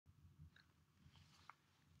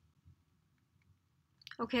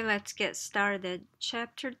Okay, let's get started.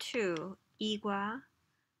 Chapter 2, 이과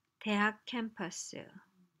대학 캠퍼스.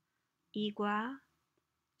 이과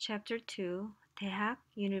Chapter 2, 대학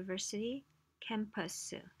University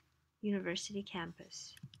Campus. University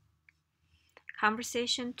campus.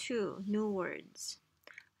 Conversation 2, new words.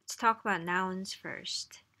 Let's talk about nouns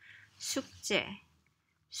first. 숙제,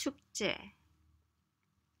 숙제,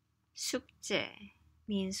 숙제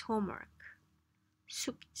means homework.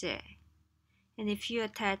 숙제. And if you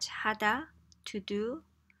attach 하다 to do,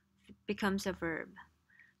 it becomes a verb.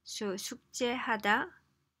 So 숙제하다,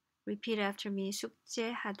 repeat after me.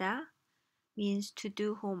 숙제하다 means to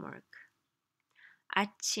do homework.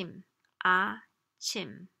 아침,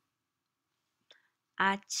 아침,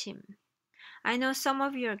 아침. I know some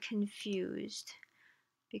of you are confused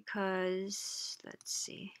because, let's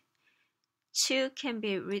see, 치 can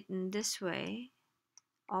be written this way,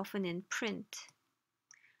 often in print,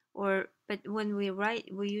 but when we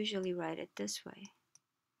write, we usually write it this way,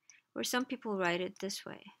 or some people write it this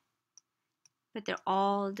way, but they're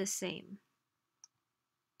all the same.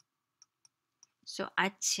 So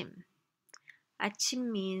아침.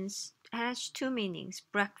 아침 has two meanings,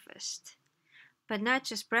 breakfast, but not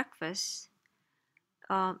just breakfast.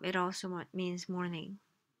 It also means morning,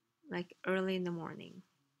 like early in the morning,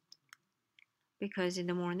 because in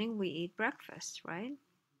the morning we eat breakfast, right?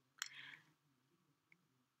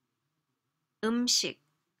 음식,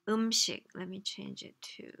 음식. Let me change it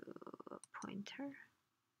to a pointer,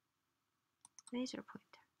 laser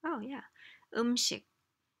pointer. Oh yeah, 음식.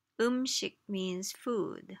 음식 means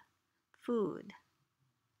food, food.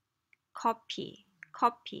 Coffee,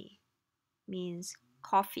 coffee means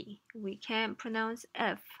coffee. We can't pronounce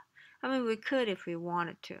F. I mean, we could if we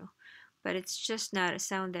wanted to, but it's just not a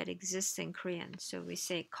sound that exists in Korean. So we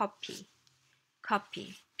say coffee,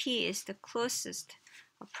 coffee. P is the closest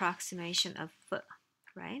approximation of F,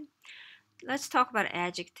 right? Let's talk about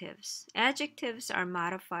adjectives. Adjectives are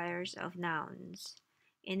modifiers of nouns.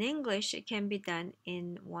 In English, it can be done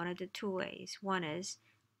in one of the two ways. One is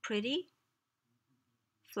pretty,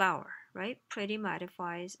 flower, right? Pretty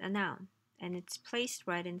modifies a noun and it's placed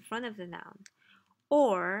right in front of the noun.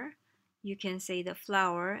 Or you can say the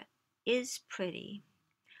flower is pretty.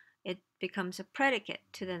 It becomes a predicate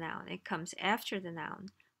to the noun. It comes after the noun,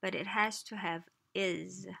 but it has to have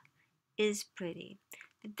is pretty.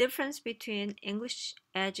 The difference between English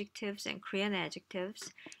adjectives and Korean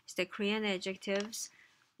adjectives is that Korean adjectives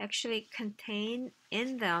actually contain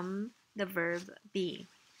in them the verb be.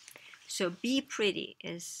 So be pretty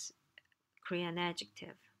is Korean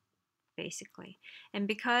adjective, basically. And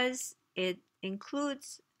because it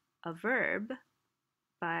includes a verb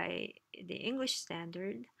by the English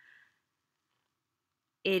standard,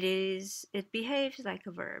 it behaves like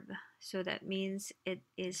a verb. So that means it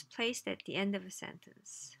is placed at the end of a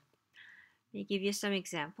sentence. Let me give you some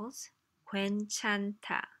examples.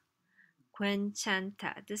 괜찮다,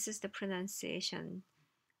 괜찮다. This is the pronunciation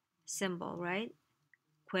symbol, right?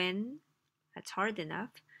 괜, that's hard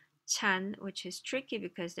enough. 찬, which is tricky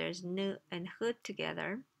because there's n and h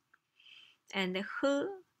together. And the h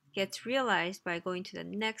gets realized by going to the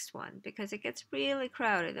next one because it gets really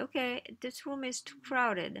crowded. Okay, this room is too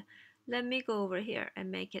crowded. Let me go over here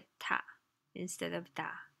and make it 타 instead of 다.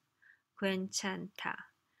 괜찮다.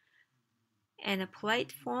 And a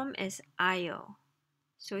polite form is 아요.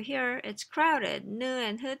 So here it's crowded. N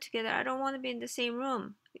and h together. I don't want to be in the same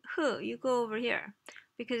room. h, you go over here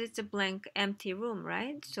because it's a blank, empty room,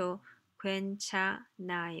 right? So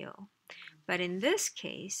괜찮아요. But in this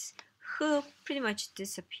case, h pretty much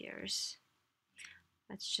disappears.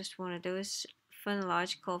 That's just one of those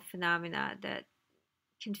phonological phenomena that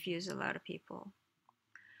confuse a lot of people.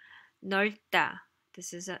 넓다.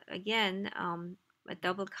 This is again a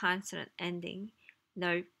double consonant ending.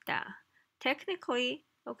 넓다. Technically,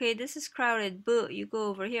 okay, this is crowded. B, you go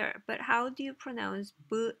over here. But how do you pronounce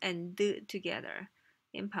b and d together?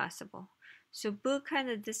 Impossible. So b kind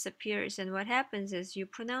of disappears, and what happens is you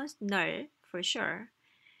pronounce 널 for sure,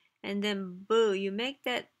 and then b, you make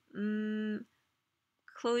that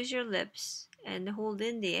close your lips and hold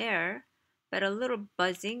in the air, but a little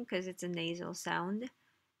buzzing because it's a nasal sound.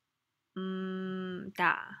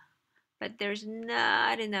 Da. But there's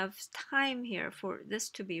not enough time here for this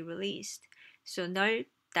to be released. So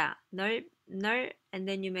넓다, 넓, and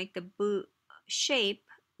then you make the b shape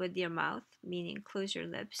with your mouth, meaning close your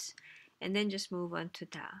lips, and then just move on to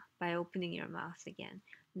da by opening your mouth again.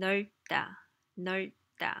 넓다,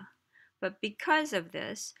 넓다. But because of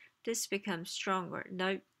this becomes stronger.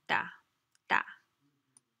 넓다, da,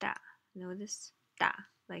 da. Notice da,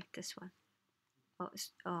 like this one.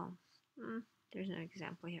 There's no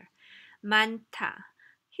example here. 많다.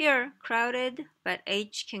 Here, crowded, but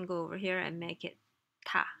H can go over here and make it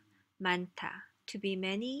타, 많다. To be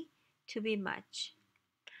many, to be much.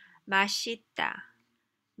 맛있다,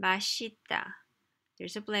 맛있다.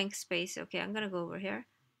 There's a blank space. Okay, I'm gonna go over here.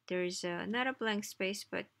 There's not a blank space,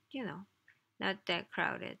 but you know, not that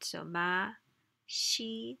crowded. So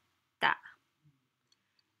맛있다.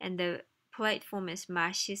 And the polite form is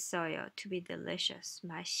맛있어요, to be delicious.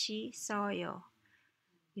 맛있어요.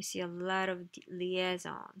 You see a lot of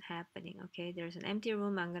liaison happening. Okay, there's an empty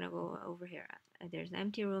room, I'm gonna go over here. There's an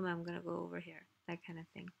empty room, I'm gonna go over here. That kind of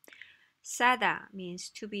thing. 싸다 means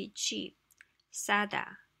to be cheap.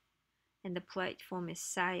 싸다. And the polite form is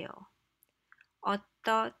싸요.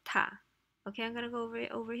 어떻다. Okay, I'm gonna go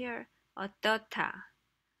over here. 어떻다.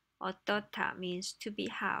 어떻다 means to be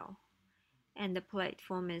how. And the polite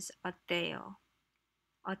form is 어때요.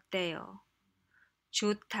 어때요.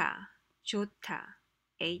 좋다. 좋다.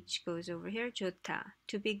 H goes over here. 좋다.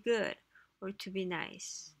 To be good or to be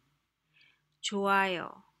nice.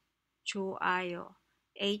 좋아요. 좋아요.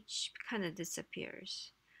 H kind of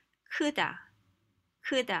disappears. 크다.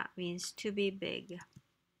 크다 means to be big.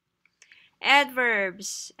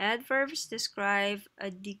 Adverbs. Adverbs describe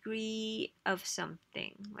a degree of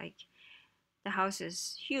something. Like the house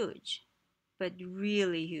is huge, but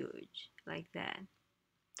really huge, like that.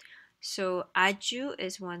 So 아주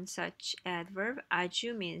is one such adverb.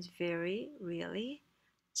 아주 means very, really.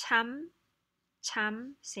 참,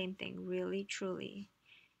 참, same thing, really, truly.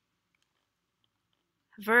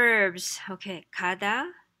 Verbs. Okay,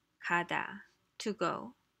 가다, 가다, to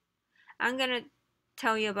go. I'm gonna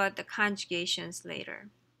tell you about the conjugations later,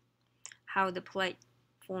 how the polite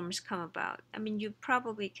forms come about. I mean, you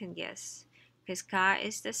probably can guess, because 가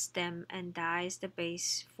is the stem and 다 is the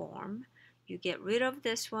base form. You get rid of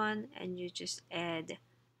this one and you just add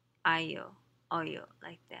아요, 어요,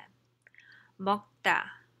 like that. 먹다,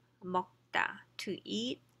 먹다, to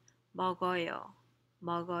eat. 먹어요,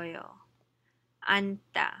 먹어요.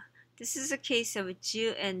 앉다. This is a case of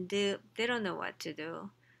주 and 드. They don't know what to do.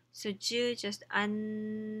 So 주 just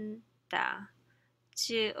앉다.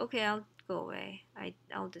 주, okay, I'll go away.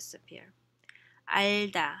 I'll disappear.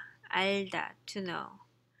 알다, 알다, to know.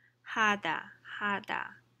 하다,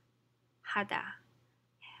 하다, 하다,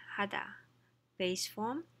 하다. Base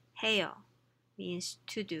form, 해요, means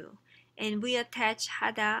to do. And we attach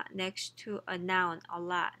하다 next to a noun a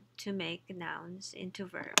lot to make nouns into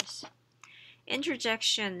verbs.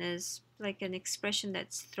 Interjection is like an expression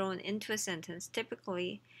that's thrown into a sentence.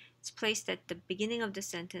 Typically, it's placed at the beginning of the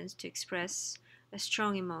sentence to express a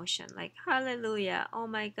strong emotion, like hallelujah, oh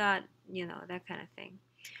my god, you know, that kind of thing.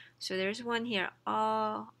 So there's one here,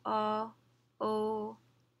 oh, oh.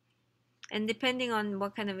 And depending on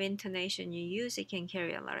what kind of intonation you use, it can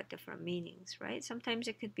carry a lot of different meanings, right? Sometimes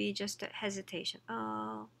it could be just a hesitation,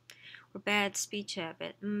 oh, or bad speech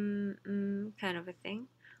habit, kind of a thing.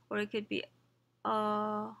 Or it could be,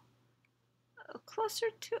 closer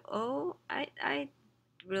to oh. I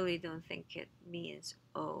really don't think it means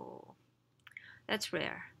oh. That's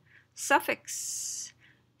rare. Suffix.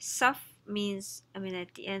 Suff means, I mean,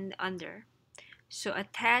 at the end, under. So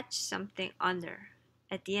attach something under,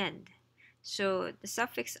 at the end. So the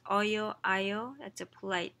suffix 어요, 아요, that's a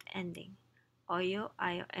polite ending. 어요,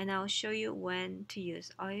 아요. And I'll show you when to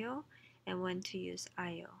use 어요 and when to use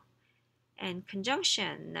아요. And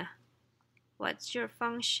conjunction. What's your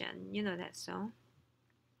function? You know that song.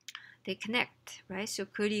 They connect, right? So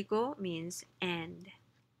그리고 means and.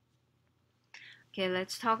 Okay,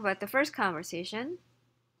 let's talk about the first conversation.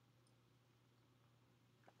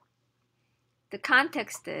 The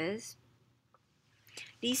context is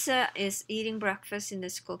Lisa is eating breakfast in the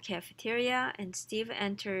school cafeteria and Steve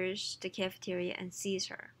enters the cafeteria and sees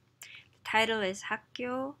her. The title is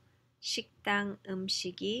학교 식당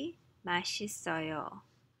음식이 맛있어요.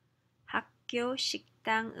 학교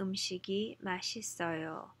식당 음식이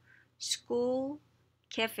맛있어요. School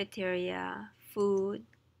cafeteria food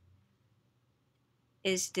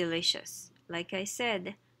is delicious. Like I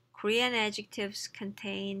said, Korean adjectives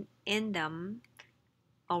contain in them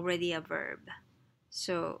already a verb.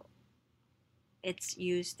 So it's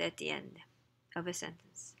used at the end of a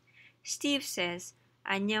sentence. Steve says,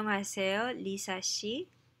 안녕하세요, 리사 씨.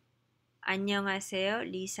 안녕하세요,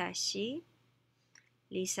 리사 씨.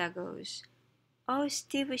 Lisa goes, oh,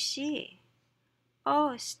 Steve 씨.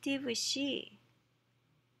 Oh, Steve 씨.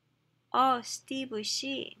 Oh, Steve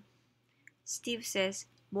씨. Steve says,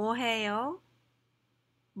 뭐 해요?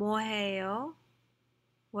 뭐 해요?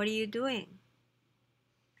 What are you doing?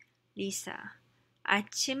 Lisa,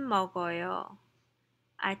 아침 먹어요.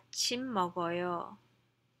 아침 먹어요.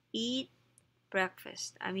 Eat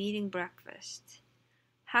breakfast. I'm eating breakfast.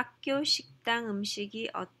 학교 식당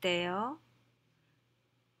음식이 어때요?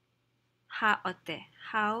 어때?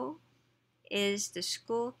 How is the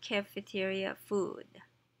school cafeteria food?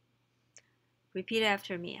 Repeat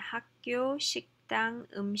after me. 학교 식당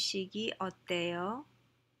음식이 어때요?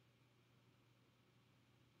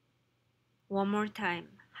 One more time.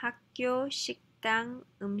 학교 식당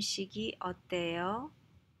음식이 어때요?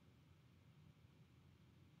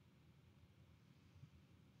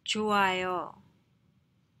 좋아요.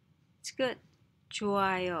 It's good.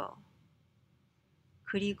 좋아요.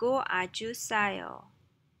 그리고 아주 싸요.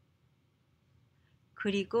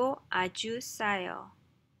 그리고 아주 싸요.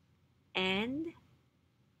 And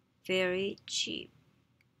very cheap.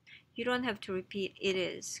 You don't have to repeat it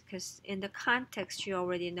is, because in the context you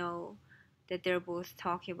already know that they're both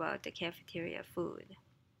talking about the cafeteria food.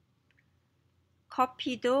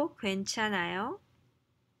 커피도 괜찮아요?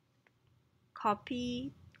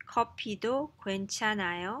 커피도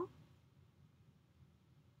괜찮아요?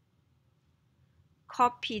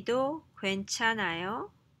 커피도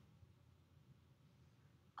괜찮아요?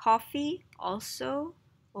 Coffee also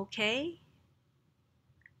okay?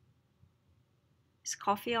 Is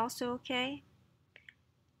coffee also okay?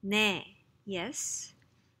 네, yes.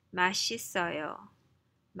 맛있어요.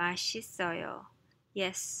 맛있어요.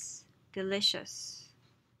 Yes, delicious.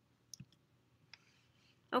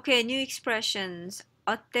 Okay, new expressions.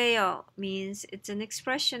 어때요 means it's an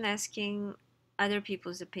expression asking other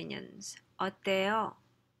people's opinions. 어때요?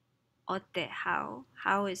 어때? How?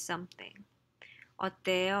 How is something?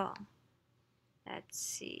 어때요? Let's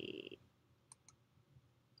see.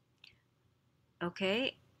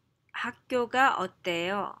 Okay. 학교가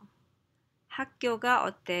어때요? 학교가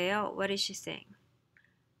어때요? What is she saying?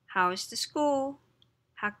 How's the school?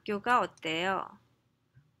 학교가 어때요?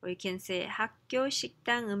 Or you can say 학교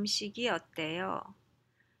식당 음식이 어때요?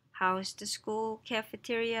 How's the school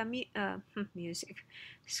cafeteria music?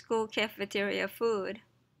 School cafeteria food.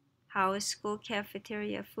 How is school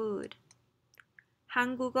cafeteria food?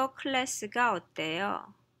 한국어 클래스가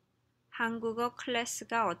어때요? 한국어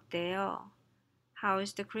클래스가 어때요? How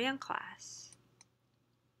is the Korean class?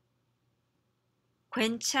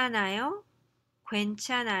 괜찮아요?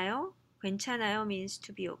 괜찮아요? 괜찮아요 means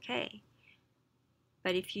to be okay.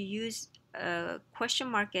 But if you use a question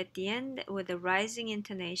mark at the end with a rising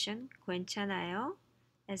intonation, 괜찮아요,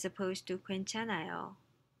 as opposed to 괜찮아요,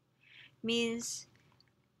 means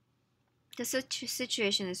the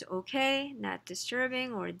situation is okay, not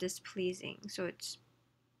disturbing or displeasing. So it's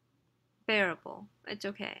bearable. It's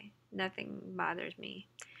okay. Nothing bothers me.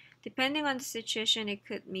 Depending on the situation, it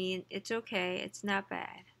could mean it's okay, it's not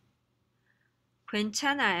bad.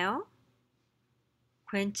 괜찮아요?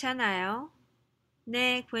 괜찮아요?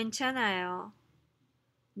 네, 괜찮아요.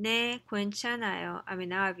 네, 괜찮아요. I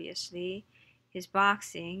mean, obviously, he's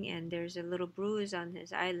boxing and there's a little bruise on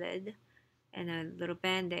his eyelid and a little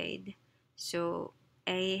band-aid. So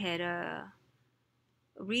A had a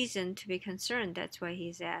reason to be concerned. That's why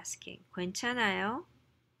he's asking. 괜찮아요?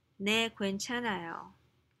 네, 괜찮아요.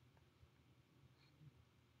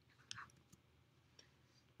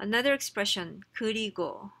 Another expression,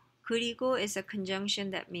 그리고. 그리고 is a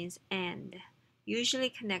conjunction that means and. Usually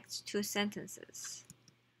connects two sentences.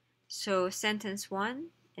 So sentence 1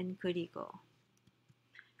 and 그리고.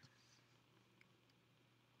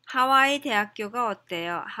 하와이 대학교가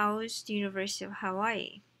어때요? How's the University of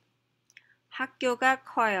Hawaii? 학교가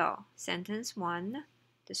커요. Sentence 1.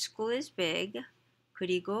 The school is big.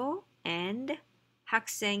 그리고 and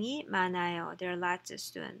학생이 많아요. There are lots of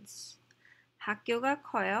students. 학교가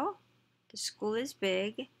커요. The school is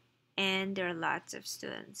big and there are lots of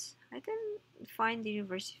students. I didn't find the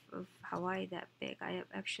University of Hawaii that big. I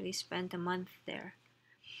actually spent a month there.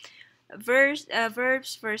 Verbs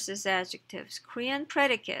versus adjectives. Korean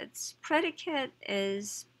predicates. Predicate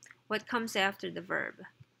is what comes after the verb.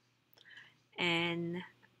 And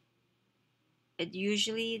it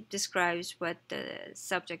usually describes what the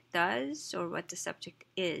subject does or what the subject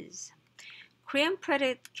is. Korean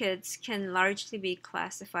predicates can largely be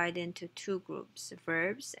classified into two groups,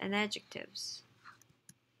 verbs and adjectives.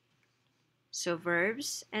 So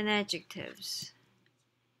verbs and adjectives.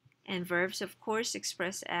 And verbs, of course,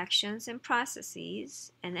 express actions and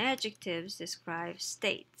processes, and adjectives describe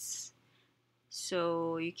states.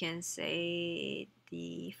 So you can say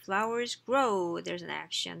the flowers grow, there's an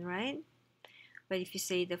action, right? But if you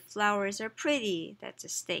say the flowers are pretty, that's a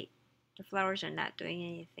state. The flowers are not doing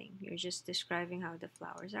anything. You're just describing how the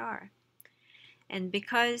flowers are. And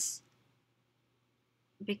because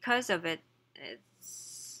of it,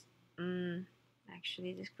 it's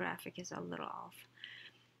actually this graphic is a little off.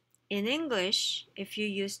 In English, if you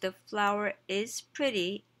use the flower is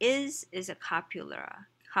pretty, is a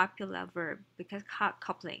copula verb because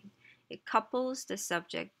coupling. It couples the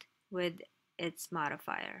subject with its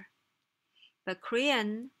modifier. But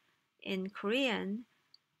in Korean,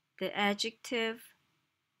 the adjective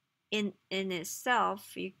in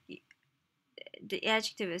itself, the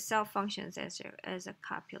adjective itself functions as a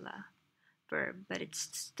copula verb, but it's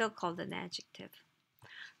still called an adjective.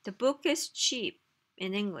 The book is cheap.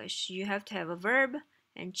 In English, you have to have a verb,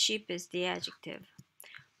 and cheap is the adjective.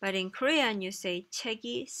 But in Korean, you say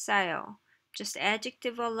책이 싸요. Just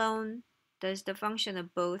adjective alone does the function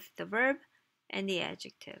of both the verb and the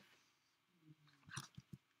adjective.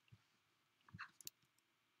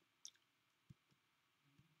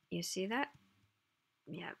 You see that?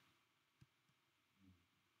 Yeah.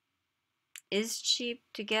 Is cheap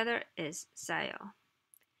together is 싸요.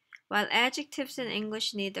 While adjectives in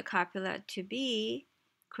English need the copula to be,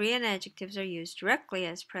 Korean adjectives are used directly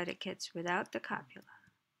as predicates without the copula.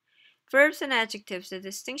 Verbs and adjectives, the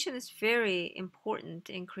distinction is very important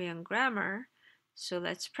in Korean grammar, so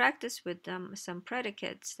let's practice with some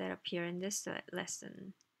predicates that appear in this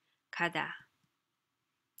lesson. 가다,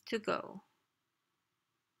 to go.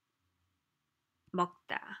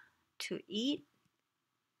 먹다, to eat.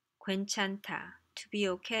 괜찮다, to be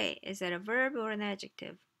okay. Is that a verb or an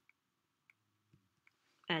adjective?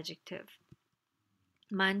 Adjective.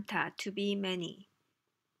 많다, to be many.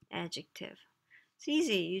 Adjective. It's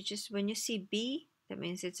easy. You just, when you see be, that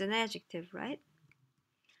means it's an adjective, right?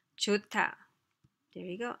 좋다. There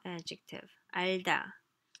you go. Adjective. 알다.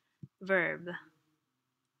 Verb.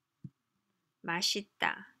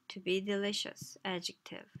 맛있다. To be delicious.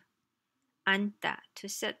 Adjective. 앉다. To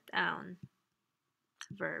sit down.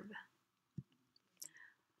 Verb.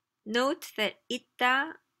 Note that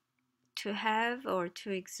있다, to have or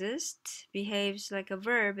to exist, behaves like a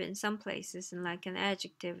verb in some places and like an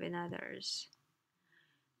adjective in others.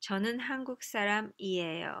 저는 한국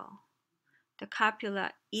사람이에요. The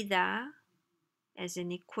copula 이다, as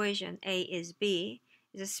in equation A is B,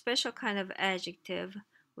 is a special kind of adjective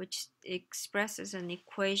which expresses an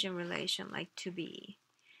equation relation like to be.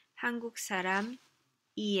 한국 사람이에요.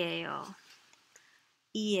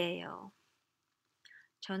 이에요.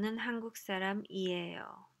 저는 한국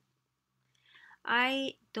사람이에요.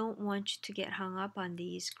 I don't want you to get hung up on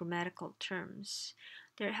these grammatical terms.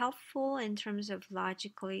 They're helpful in terms of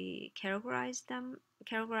logically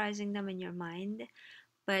categorizing them in your mind,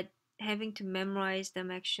 but having to memorize them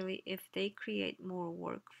actually, if they create more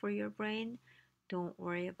work for your brain, don't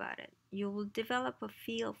worry about it. You will develop a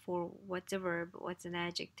feel for what's a verb, what's an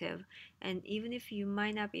adjective, and even if you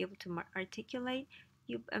might not be able to articulate,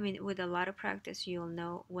 with a lot of practice, you'll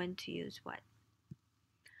know when to use what.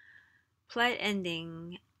 Polite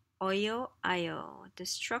ending, 어요, 아요. The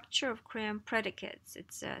structure of Korean predicates.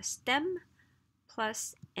 It's a stem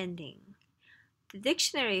plus ending. The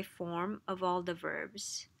dictionary form of all the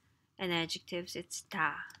verbs and adjectives, it's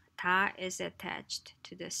다. 다 is attached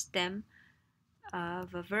to the stem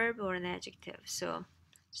of a verb or an adjective. So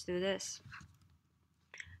let's do this.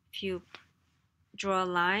 If you draw a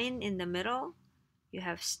line in the middle, you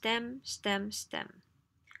have stem, stem, stem.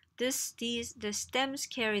 The stems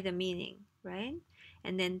carry the meaning, right?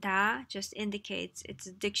 And then 다 just indicates it's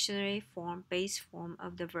a dictionary form, base form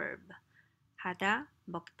of the verb. 하다,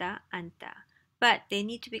 먹다, 앉다. But they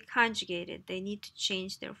need to be conjugated. They need to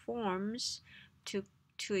change their forms to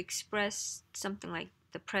express something like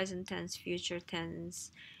the present tense, future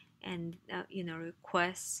tense, and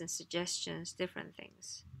requests and suggestions, different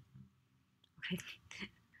things. Okay.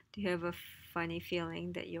 Do you have a funny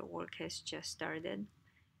feeling that your work has just started?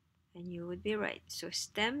 And you would be right. So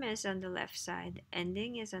stem is on the left side,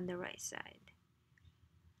 ending is on the right side.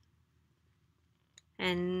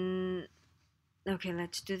 And okay,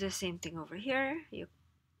 let's do the same thing over here. You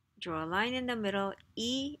draw a line in the middle.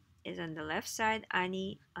 E is on the left side,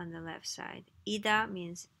 아니 on the left side. 이다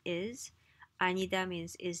means is, 아니다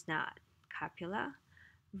means is not. Copula.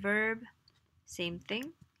 Verb, same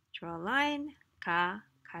thing. Draw a line. 가,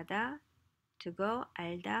 가다, to go.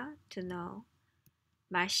 알다, to know.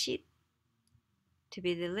 맛있, to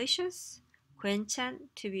be delicious. 괜찮,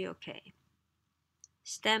 to be okay.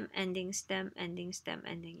 Stem, ending, stem, ending, stem,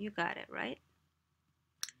 ending. You got it, right?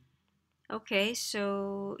 Okay,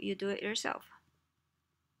 so you do it yourself.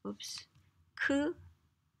 Oops. 크,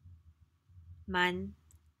 만.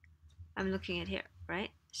 I'm looking at here,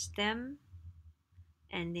 right? Stem,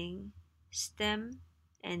 ending, stem,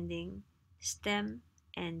 ending, stem,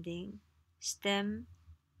 ending, stem,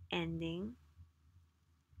 ending.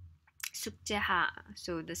 숙제하.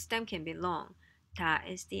 So the stem can be long. 다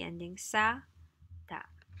is the ending. 사, 다.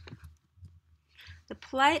 The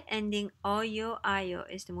polite ending oyo, ayo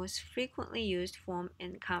is the most frequently used form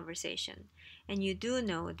in conversation. And you do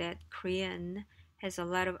know that Korean has a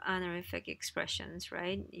lot of honorific expressions,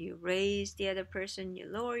 right? You raise the other person, you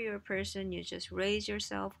lower your person, you just raise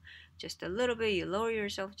yourself just a little bit, you lower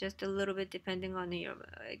yourself just a little bit, depending on your.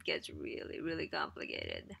 It gets really, really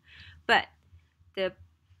complicated. But the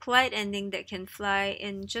polite ending that can fly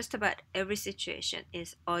in just about every situation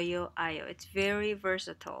is oyo, ayo. It's very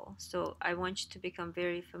versatile, so I want you to become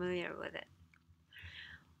very familiar with it.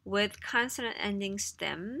 With consonant ending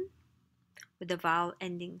stem, with the vowel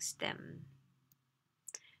ending stem.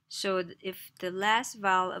 So if the last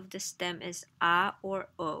vowel of the stem is a or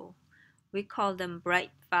o, we call them bright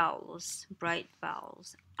vowels. Bright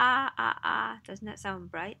vowels. A. Doesn't that sound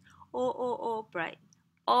bright? O, bright.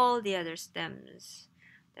 All the other stems.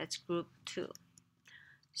 That's group 2.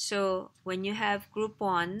 So when you have group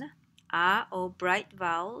 1, a, o, bright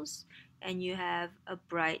vowels, and you have a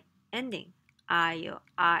bright ending. Ayo.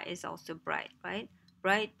 A is also bright, right?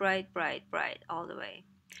 Bright, bright, bright, bright, all the way.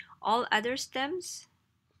 All other stems,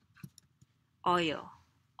 oyo,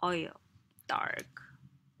 oyo, dark,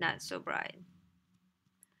 not so bright.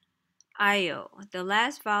 Ayo, the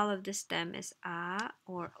last vowel of the stem is a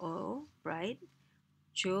or o, bright.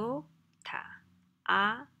 좋다,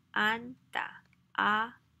 앉다,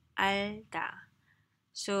 알다.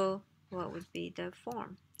 So what would be the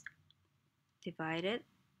form?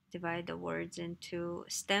 Divide the words into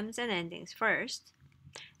stems and endings first,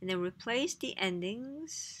 and then replace the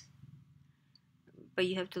endings, but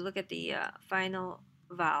you have to look at the final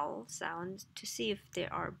vowel sounds to see if they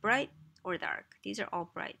are bright or dark. These are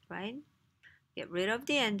all bright, right? Get rid of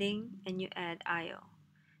the ending and you add ayo.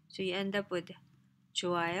 So you end up with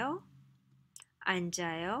좋아요,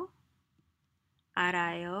 앉아요,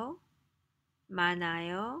 알아요,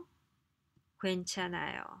 많아요,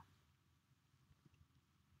 괜찮아요.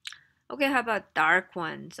 Okay, how about dark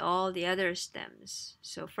ones? All the other stems.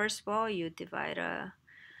 So first of all, you divide a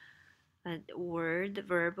word,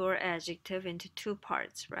 verb, or adjective into 2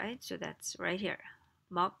 parts, right? So that's right here.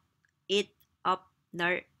 먹, eat, up,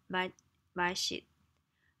 널, 마실.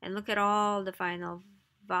 And look at all the final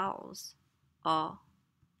vowels.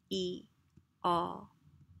 E,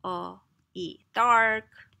 E. Dark.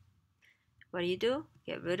 What do?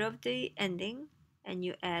 Get rid of the ending and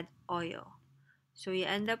you add oyo. So you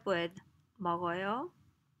end up with 먹어요,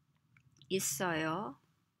 있어요,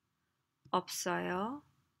 없어요,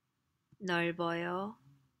 넓어요,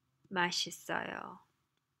 맛있어요.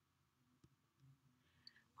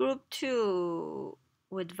 Group 2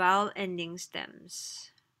 with vowel ending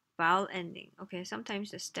stems. Vowel ending. Okay,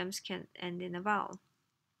 sometimes the stems can end in a vowel.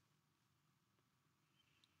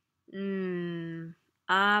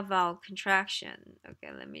 A vowel contraction.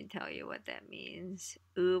 Okay, let me tell you what that means.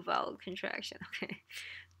 Vowel contraction. Okay.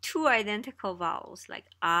 2 identical vowels like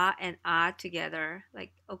and together.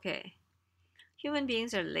 Like, okay. Human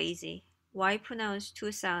beings are lazy. Why pronounce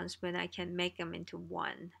 2 sounds when I can make them into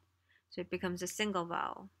 1? So it becomes a single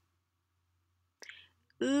vowel.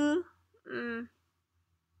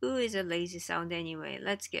 Is a lazy sound anyway.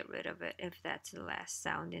 Let's get rid of it if that's the last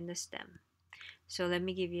sound in the stem. So let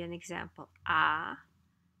me give you an example.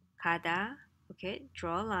 가다. Okay,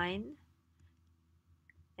 draw a line.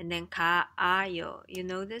 And then 가아요. You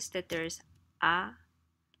notice that there's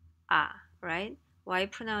right? Why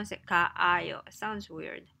pronounce it 가아요? It sounds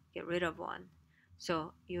weird. Get rid of one.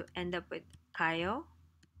 So you end up with 가요,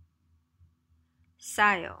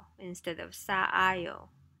 싸요 instead of 싸아요.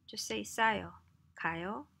 Just say 싸요.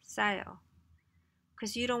 가요, 싸요.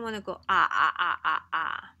 Because you don't want to go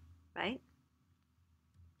right?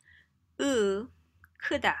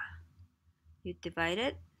 크다. You divide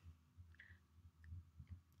it.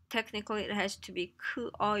 Technically, it has to be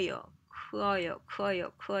크어요, 크어요,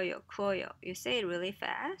 크어요, 크어요, 크어요. You say it really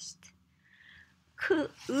fast.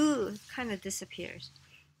 kind of disappears.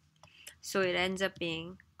 So it ends up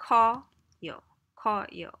being 커요,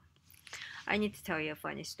 커요. I need to tell you a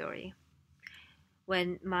funny story.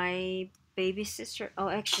 When my baby sister,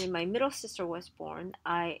 actually my middle sister was born,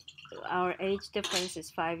 our age difference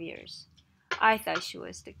is 5 years. I thought she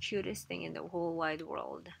was the cutest thing in the whole wide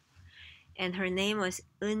world. And her name was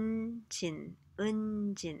은진,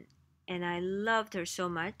 and I loved her so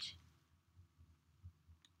much.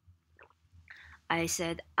 I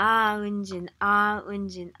said, 은진,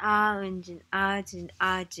 은진, 은진,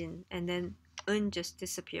 아진, and then just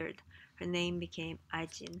disappeared. Her name became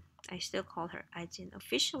Ajin. I still call her Ajin.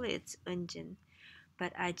 Officially, it's Unjin,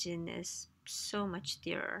 but Ajin is so much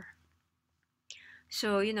dearer.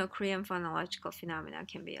 So, Korean phonological phenomena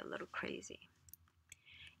can be a little crazy.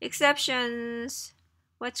 Exceptions.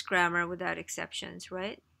 What's grammar without exceptions,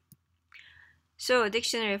 right? So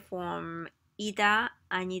dictionary form 이다,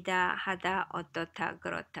 아니다, 하다, 어떻다,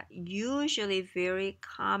 그렇다. Usually very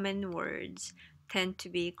common words tend to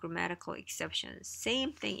be grammatical exceptions.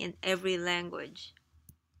 Same thing in every language.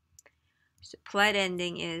 So polite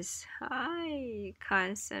ending is hi,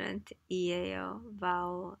 consonant 이에요,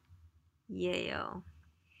 vowel 예요.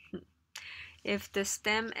 If the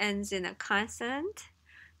stem ends in a consonant,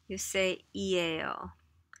 you say 이에요.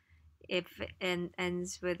 If it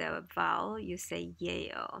ends with a vowel, you say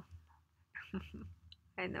예요.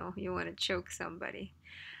 I know you want to choke somebody.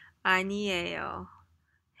 아니에요,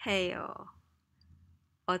 해요,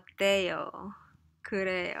 어때요,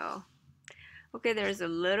 그래요. Okay, there's a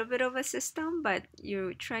little bit of a system, but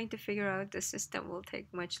you're trying to figure out the system will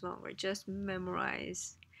take much longer. Just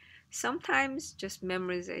memorize. Sometimes just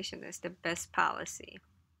memorization is the best policy.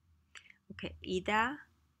 Okay, 이다,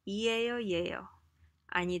 이에요, 예요.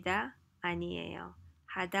 아니다, 아니에요.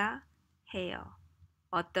 하다, 해요.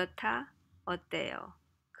 어떻다, 어때요.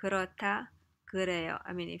 그렇다, 그래요.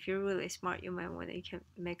 I mean, if you're really smart, you might want to, you can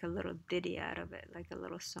make a little ditty out of it, like a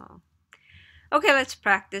little song. Okay, let's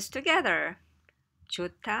practice together.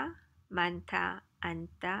 좋다, 많다,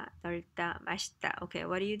 앉다, 넓다, 맛있다. Okay,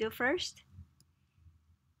 what do you do first?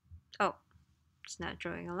 Oh, it's not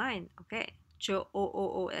drawing a line. Okay.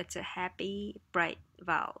 that's a happy, bright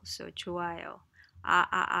vowel. So 좋아요.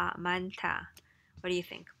 많다. What do you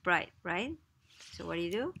think? Bright, right? So what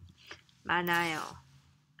do? 많아요.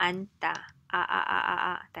 앉다.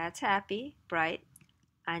 That's happy, bright.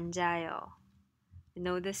 앉아요.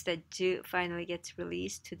 Notice that 주 finally gets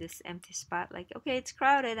released to this empty spot. Like, okay, it's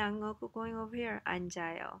crowded. I'm going over here.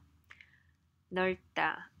 앉아요.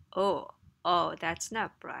 넓다. Oh, that's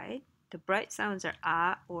not bright. The bright sounds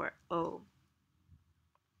are or o.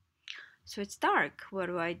 So it's dark. What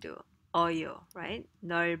do? 어요, right?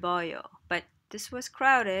 넓어요. But this was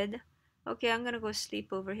crowded. Okay, I'm gonna go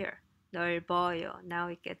sleep over here. 넓어요. Now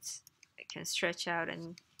it can stretch out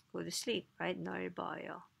and go to sleep, right?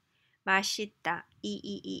 넓어요. 맛있다.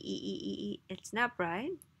 It's not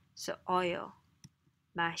bright. So 어요.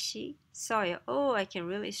 맛있어요. Oh, I can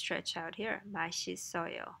really stretch out here.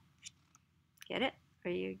 맛있어요. Get it?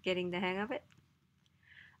 Are you getting the hang of it?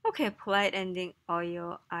 Okay, polite ending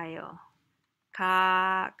어요, 아요.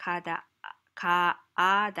 가다,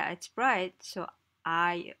 가아다. It's bright, so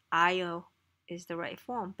아요 is the right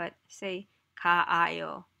form. But say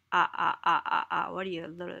가아요, What are you, a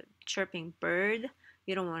little chirping bird?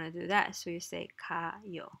 You don't want to do that, so you say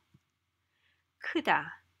가요.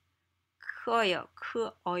 크다, 커요,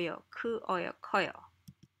 크어요, 커요.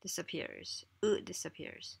 Disappears.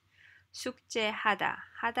 disappears. 숙제하다.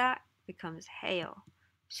 하다 becomes 해요.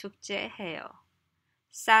 숙제해요.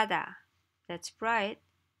 싸다. That's bright.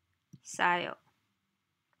 싸요.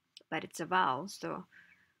 But it's a vowel, so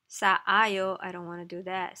싸아요. I don't want to do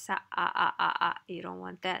that. 싸아아아아. You don't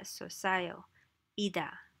want that. So 싸요.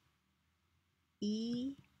 이다.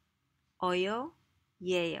 어요,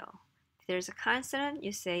 예요. If there's a consonant,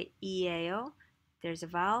 you say 이에요. If there's a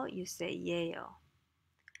vowel, you say 예요.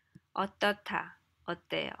 어떻다,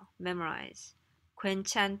 어때요? Memorize.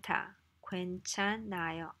 괜찮다,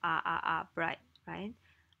 괜찮아요. bright, right?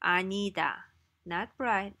 아니다, not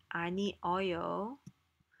bright. 아니어요,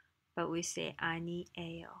 but we say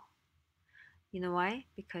아니에요. You know why?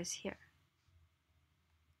 Because here,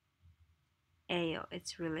 에요,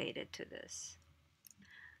 it's related to this.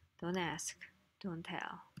 Don't ask, don't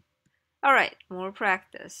tell. All right, more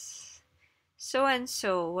practice. So and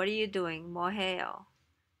so, what are you doing? 뭐 해요?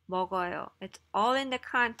 먹어요. It's all in the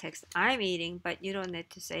context. I'm eating, but you don't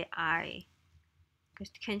need to say I.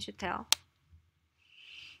 Can't you tell?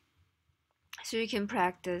 So you can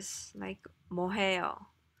practice like 뭐 해요?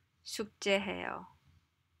 숙제해요.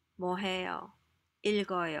 뭐 해요?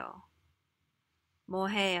 읽어요. 뭐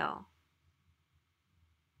해요?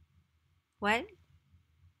 What?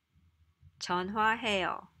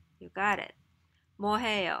 전화해요. You got it. 뭐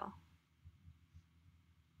해요?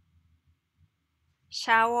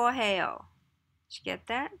 샤워해요. Did you get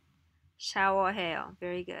that? 샤워해요.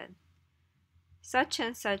 Very good. Such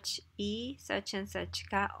and such such and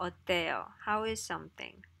such가 어때요? How is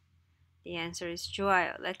something? The answer is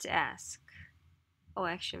좋아요. Let's ask. Oh,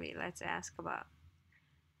 actually, let's ask about.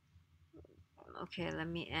 Okay, let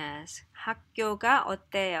me ask. 학교가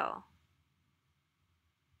어때요?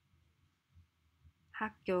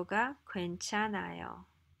 학교가 괜찮아요.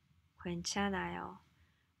 괜찮아요.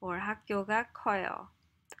 Or 학교가 커요.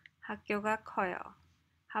 학교가 커요.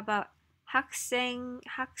 How about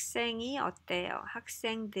학생이 어때요?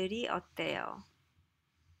 학생들이 어때요?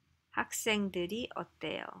 학생들이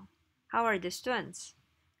어때요? How are the students?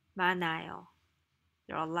 많아요.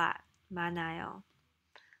 There are a lot. 많아요.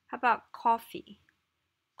 How about coffee?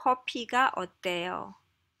 커피가 어때요?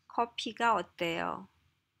 커피가 어때요?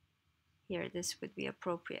 Here, this would be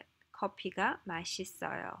appropriate. 커피가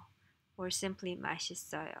맛있어요. Or simply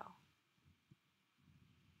맛있어요.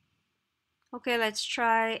 Okay, let's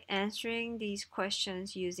try answering these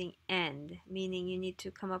questions using and, meaning you need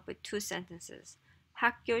to come up with two sentences.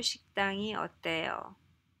 학교 식당이 어때요?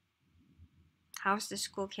 How's the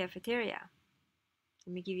school cafeteria?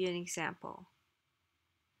 Let me give you an example.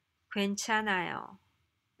 괜찮아요.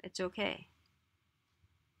 It's okay.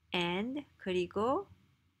 And, 그리고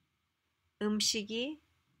음식이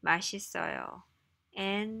맛있어요.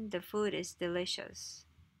 And the food is delicious.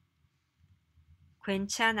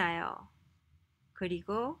 괜찮아요.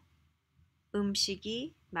 그리고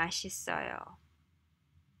음식이 맛있어요.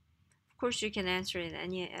 Of course, you can answer it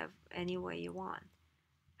any way you want.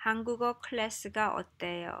 한국어 클래스가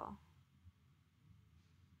어때요?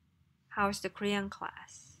 How's the Korean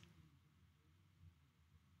class?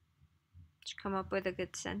 Did you come up with a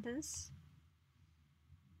good sentence?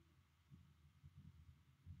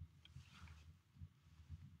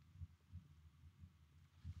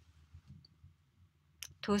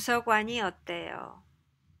 도서관이 어때요?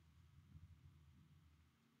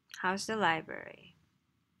 How's the library?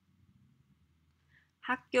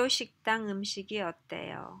 학교 식당 음식이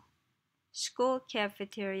어때요? School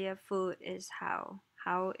cafeteria food is how.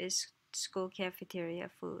 How is school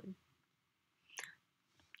cafeteria food?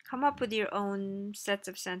 Come up with your own sets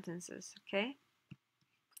of sentences, okay?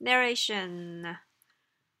 Narration.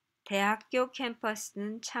 대학교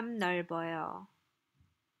캠퍼스는 참 넓어요.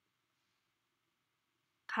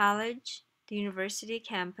 College, the university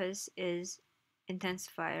campus is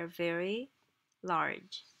intensifier, very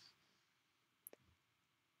large.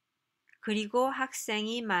 그리고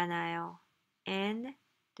학생이 많아요. And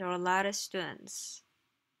there are a lot of students.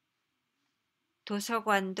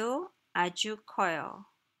 도서관도 아주 커요.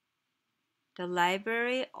 The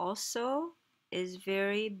library also is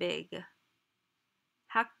very big.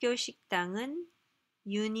 학교 식당은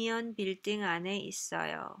유니온 빌딩 안에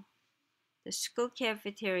있어요. The school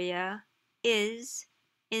cafeteria is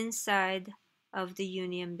inside of the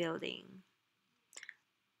Union Building.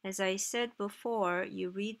 As I said before, you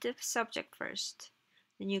read the subject first,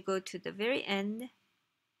 then you go to the very end,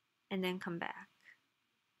 and then come back.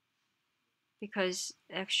 Because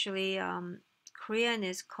actually, Korean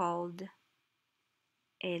is called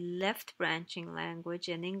a left branching language,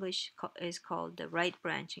 and English is called the right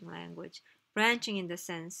branching language. Branching in the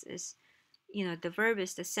sense is, the verb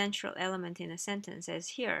is the central element in a sentence, as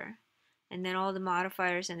here, and then all the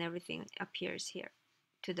modifiers and everything appears here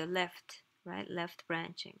to the left, right? Left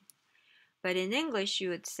branching. But in English, you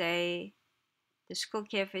would say the school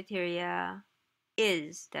cafeteria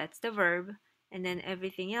is, that's the verb, and then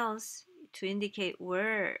everything else to indicate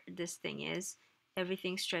where this thing is,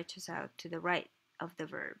 everything stretches out to the right of the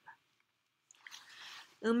verb.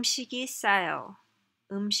 음식이 싸요.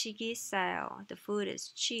 음식이 싸요. The food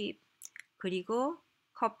is cheap. 그리고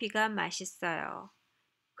커피가 맛있어요.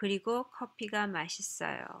 그리고 커피가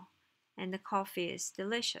맛있어요. And the coffee is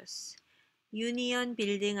delicious. 유니온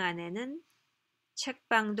빌딩 안에는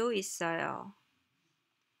책방도 있어요.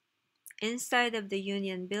 Inside of the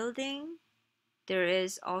Union Building, there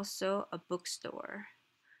is also a bookstore.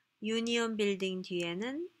 Union Building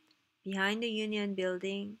뒤에는, behind the Union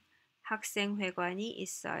Building, 학생회관이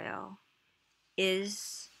있어요.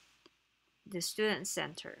 Is the student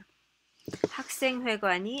center.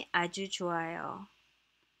 학생회관이 아주 좋아요.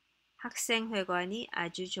 학생회관이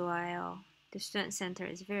아주 좋아요. The student center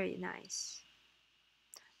is very nice.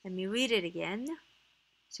 Let me read it again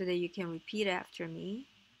so that you can repeat after me.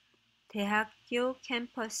 대학교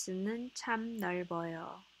캠퍼스는 참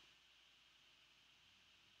넓어요.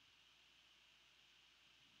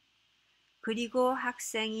 그리고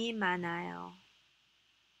학생이 많아요.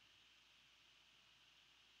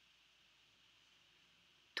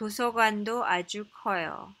 도서관도 아주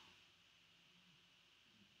커요.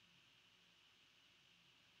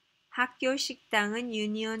 학교 식당은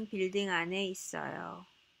유니온 빌딩 안에 있어요.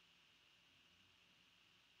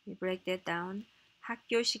 We break that down.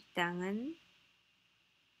 학교 식당은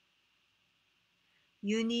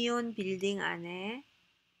유니온 빌딩 안에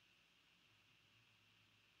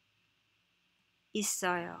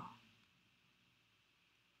있어요.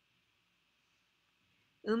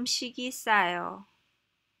 음식이 싸요.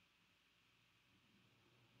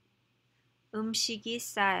 음식이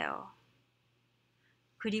싸요.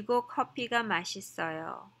 그리고 커피가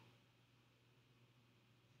맛있어요.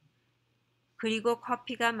 그리고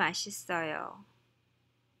커피가 맛있어요.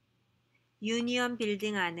 유니언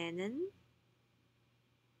빌딩 안에는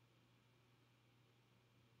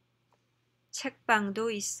책방도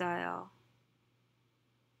있어요.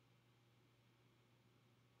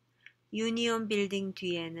 유니온 빌딩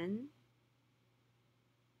뒤에는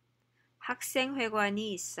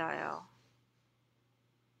학생회관이 있어요.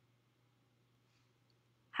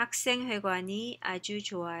 학생회관이 아주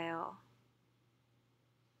좋아요.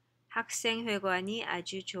 학생회관이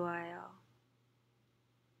아주 좋아요.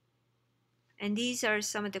 And these are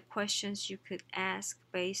some of the questions you could ask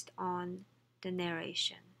based on the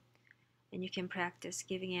narration. And you can practice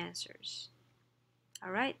giving answers.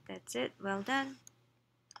 Alright, that's it. Well done.